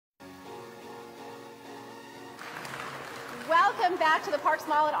Welcome back to the Parks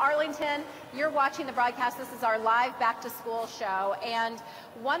Mall in Arlington. You're watching the broadcast. This is our live back to school show, and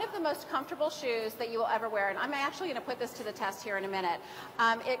one of the most comfortable shoes that you will ever wear, and I'm actually going to put this to the test here in a minute.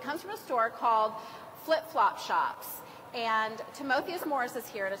 It comes from a store called Flip Flop Shops, and Timotheus Morris is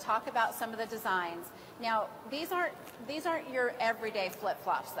here to talk about some of the designs. Now, these aren't your everyday flip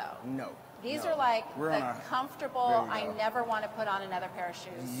flops, though. No. These are like the comfortable, I never want to put on another pair of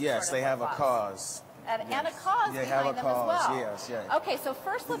shoes. Yes, they have a cause. And a cause behind them as well. Yes, yes. Okay, so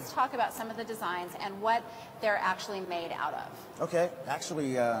first let's talk about some of the designs and what they're actually made out of. Okay,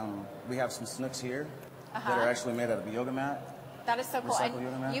 actually we have some Sanooks here that are actually made out of a yoga mat. That is so cool.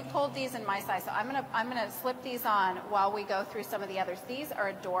 And you pulled these in my size, so I'm gonna slip these on while we go through some of the others. These are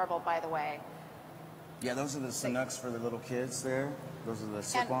adorable, by the way. Yeah, those are the Sanooks for the little kids there. Those are the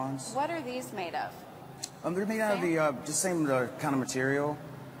slip-ons. And what are these made of? They're made out of the just same kind of material.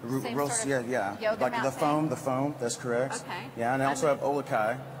 Same sort of yoga like mat the foam, that's correct. Okay. Yeah, and I also have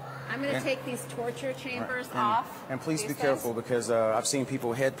Olokai. I'm going to take these torture chambers off. And please be careful because I've seen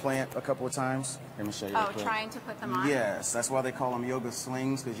people head plant a couple of times. Let me show you. Oh, trying to put them on? Yes, that's why they call them yoga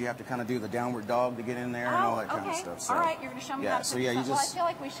slings, because you have to kind of do the downward dog to get in there and all that kind of stuff. So, all right, you're going to show me how to put well, I feel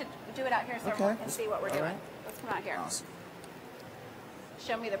like we should do it out here so everyone can see what we're doing. Let's come out here. Awesome.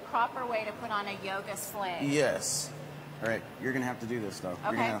 Show me the proper way to put on a yoga sling. Yes. All right, you're going to have to do this, though.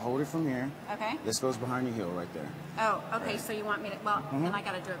 You're going to hold it from here. Okay. This goes behind your heel right there. Oh, okay, so you want me to, well, then I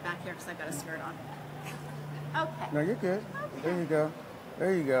got to do it back here because I've got a skirt on. Okay. No, you're good. Okay. There you go.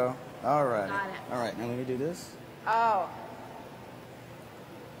 There you go. All right. Got it. All right, now let me do this. Oh.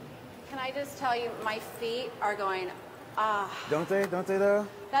 Can I just tell you, my feet are going, Don't they? Don't they, though?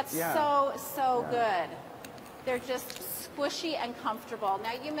 That's so good. They're just squishy and comfortable.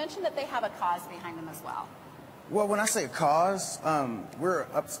 Now, you mentioned that they have a cause behind them as well. Well, when I say cause, we're an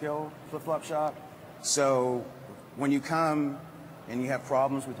upscale flip-flop shop. So when you come and you have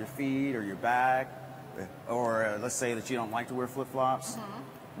problems with your feet or your back, or let's say that you don't like to wear flip-flops,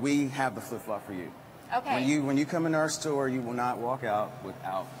 we have the flip-flop for you. Okay. When you come into our store, you will not walk out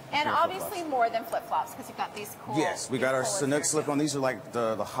without And obviously more than flip-flops, because you've got these cool. Yes, we got our Sanooks slip-on. These are like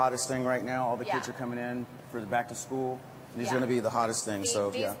the hottest thing right now. All the kids are coming in for the back to school. These are going to be the hottest thing.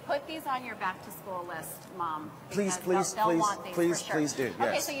 Put these on your back to school list, Mom. Please do.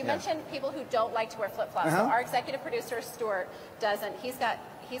 Okay, so you mentioned people who don't like to wear flip-flops. So our executive producer Stuart doesn't. He's got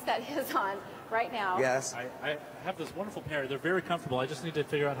his on right now. Yes. I have this wonderful pair. They're very comfortable. I just need to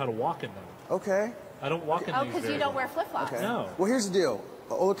figure out how to walk in them. Okay. I don't walk in these. Oh, because you don't wear flip-flops. Okay. No. Well, here's the deal.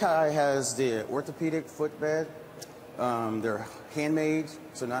 Olokai has the orthopedic footbed. They're handmade,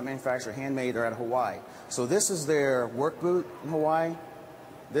 so not manufactured, handmade. They're out of Hawaii. So this is their work boot in Hawaii.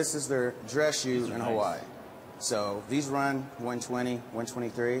 This is their dress shoe in Hawaii. So these run $120,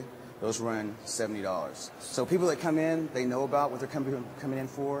 $123. Those run $70. So people that come in, they know about what they're coming in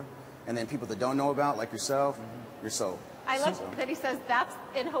for, and then people that don't know about, like yourself, you're sold. I love that he says that's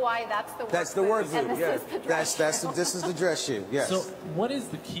in Hawaii. That's the work. That's the work boot. And this is the dress shoe. This is the dress shoe. Yes. So what is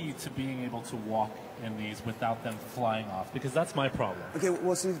the key to being able to walk in these without them flying off? Because that's my problem. Okay.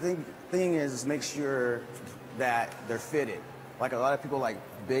 Well, see, the thing is make sure that they're fitted. Like a lot of people like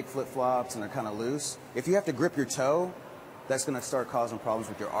big flip flops and they're kind of loose. If you have to grip your toe, that's going to start causing problems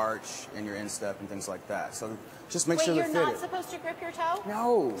with your arch and your instep and things like that. So just make sure they're fitted. Wait, you're not supposed to grip your toe?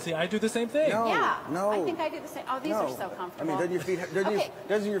 No. See, I do the same thing. No. Yeah. No. I think I do the same. Oh, these are so comfortable. I mean,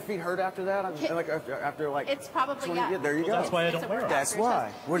 doesn't your feet hurt after that? Like after like. It's probably 20, there you go. That's why I don't wear them. That's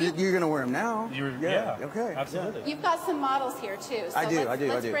why. Well, you're going to wear them now. Okay. Absolutely. You've got some models here too. So I do.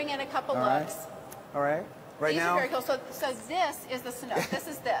 Let's bring in a couple looks. All right. Right These now, are very cool. So this is the Sanook. This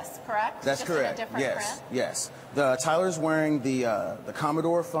is this, correct? That's just correct. In a different print? Yes. Tyler's wearing the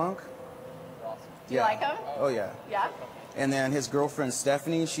Commodore Funk. Do you like them? Oh yeah. Yeah. And then his girlfriend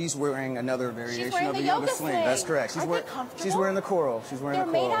Stephanie, she's wearing another variation of the yoga sling. That's correct. She's wearing the coral. She's wearing the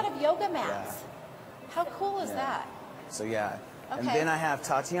coral. They're made out of yoga mats. Yeah. How cool is that? So yeah. Okay. And then I have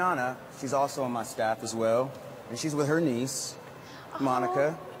Tatiana. She's also on my staff as well, and she's with her niece,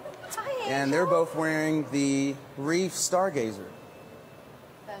 Monica. Hi, and they're both wearing the Reef Stargazer.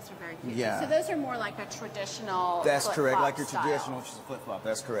 Those are very cute. Yeah. So those are more like a traditional. That's correct, like your style. traditional flip flop.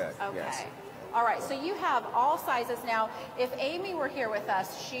 That's correct. Okay. Yes. All right, so you have all sizes. Now, if Amy were here with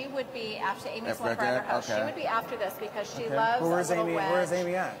us, she would be after Amy's one for our house. She would be after this because she loves a little wedge. Where's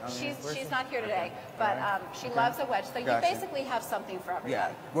Amy at? She's not here today, but she loves a wedge. So you basically have something for everybody.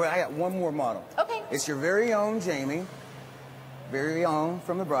 Yeah. Well, I got one more model. Okay. It's your very own Jamie, very own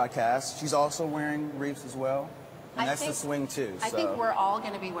from the broadcast. She's also wearing reefs as well. And that's the swing too. I think we're all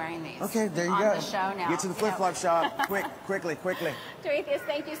going to be wearing these. Okay, there you on go. The show now. Get to the flip-flop shop. Quickly. Demetrius,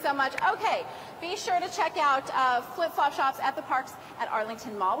 thank you so much. Okay, be sure to check out flip-flop shops at the parks at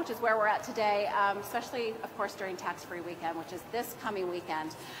Arlington Mall, which is where we're at today, especially, of course, during tax-free weekend, which is this coming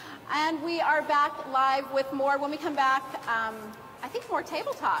weekend. And we are back live with more. When we come back, I think more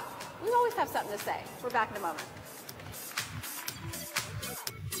table talk. We always have something to say. We're back in a moment.